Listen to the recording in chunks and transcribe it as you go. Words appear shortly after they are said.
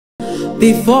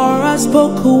Before I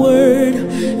spoke a word,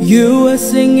 you were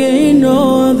singing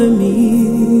over me.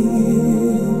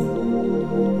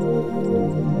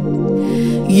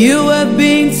 You have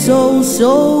been so,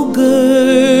 so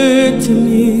good to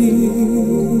me.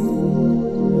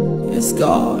 Yes,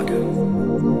 God.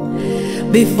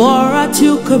 Before I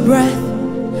took a breath,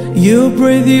 you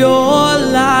breathed your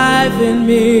life in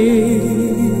me.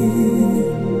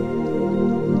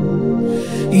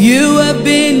 You have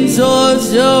been so,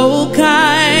 so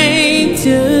kind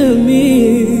to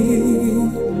me.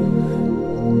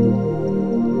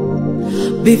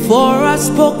 Before I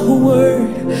spoke a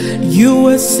word, you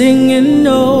were singing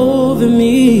over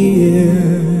me.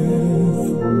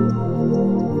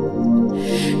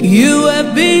 You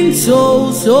have been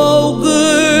so, so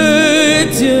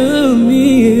good to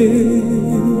me.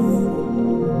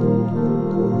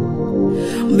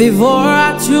 Before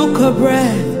I took a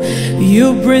breath,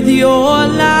 you breathed your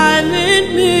life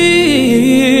in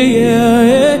me.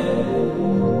 Yeah.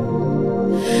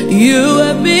 You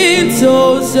have been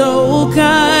so, so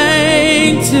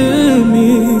kind to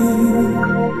me.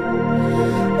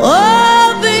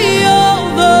 Oh, the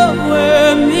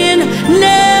overwhelming,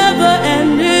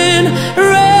 never-ending,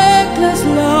 reckless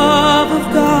love of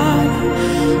God.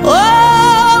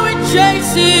 Oh, it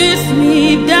chases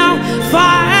me down,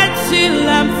 fights till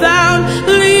I'm found,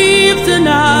 leaves the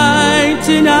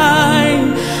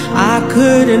 99. I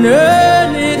couldn't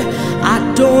earn it, I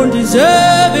don't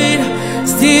deserve it,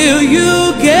 still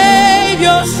you gave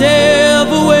yourself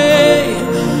away.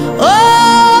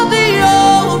 Oh, the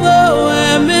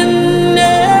overwhelming,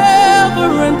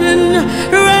 never-ending,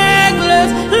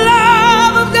 reckless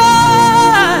love of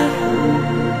God.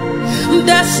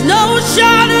 There's no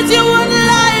shadows you would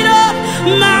light up,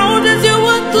 mountains you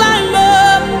would climb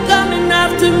up, coming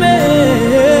after me.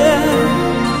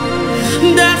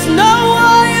 There's no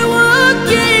wall you would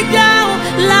kick down,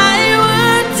 lie you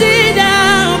would tear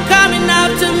down, coming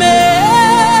after me.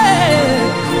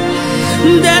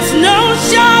 There's no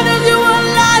shadows you would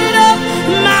light up,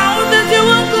 mountains you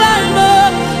would climb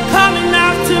up, coming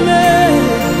after me.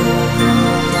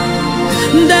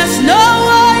 There's no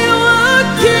wall you would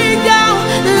kick down,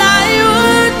 lie you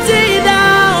would tear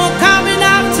down, coming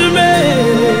after me.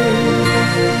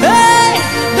 Hey,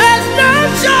 there's no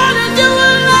shadows you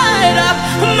would light up,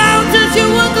 mountains you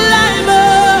would climb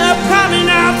up, coming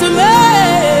after me.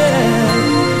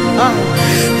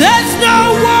 There's no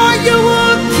wall you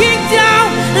would kick down,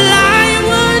 lie you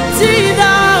would tear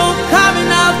down, coming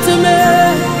after me.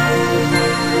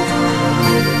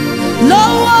 No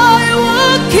wall you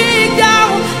would kick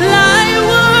down, lie you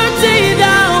would tear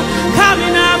down,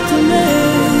 coming after me.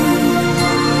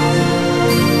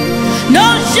 No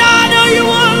shadow you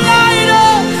would light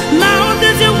up,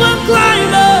 mountains you would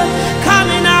climb up,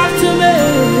 coming after me.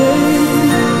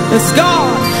 It's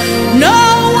God. No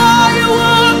wall you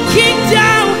would kick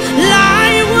down, lie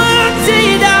you would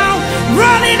tear down,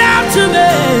 running after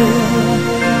me.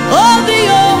 Oh, the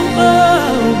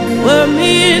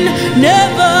overwhelming,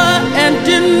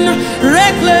 never-ending,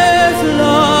 reckless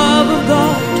love of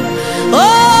God.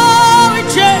 Oh, it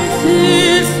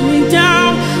chases me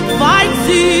down, fights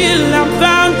till I'm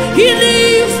found. He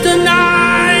leaves the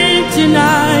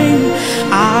 99.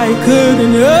 I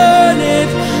couldn't earn it,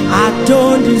 I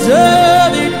don't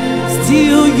deserve it,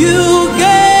 still you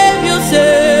gave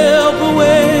yourself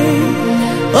away.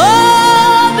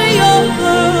 Oh, the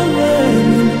overwhelming,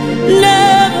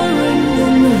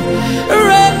 never-ending,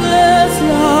 reckless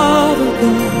love of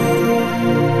God.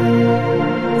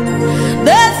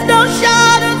 There's no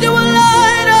shadows you will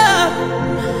light up,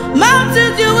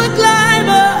 mountains you will climb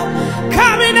up,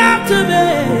 coming after me.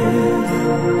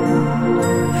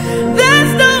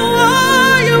 There's no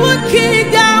wall you would kick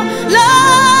down,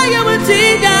 lie you would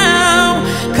tear down,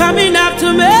 coming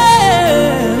after me.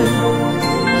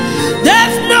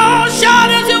 There's no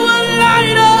shadows you will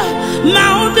light up,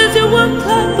 mountains you will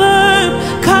climb up,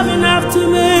 coming after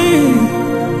me.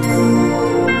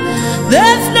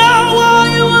 There's no wall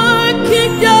you would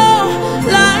kick down,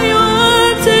 lie you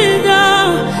would tear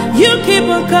down, you keep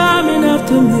on coming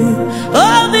after me.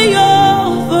 Oh, the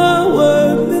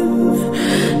overwhelming,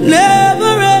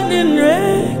 never-ending,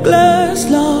 reckless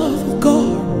love of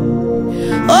God.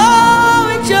 Oh,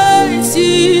 it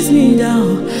chases me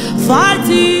down, fights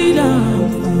it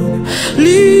out,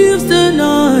 leaves the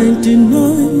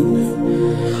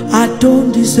 99. I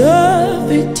don't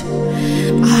deserve it,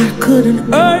 I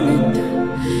couldn't earn it,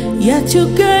 yet you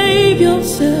gave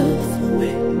yourself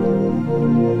away.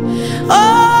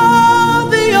 Oh,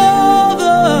 the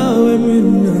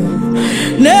overwhelming,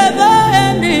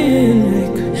 never-ending,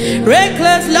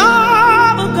 reckless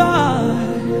love of God.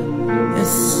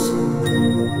 Yes.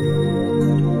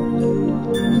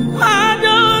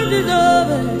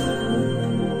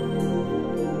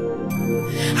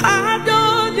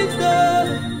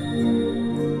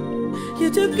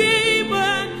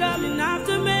 burn.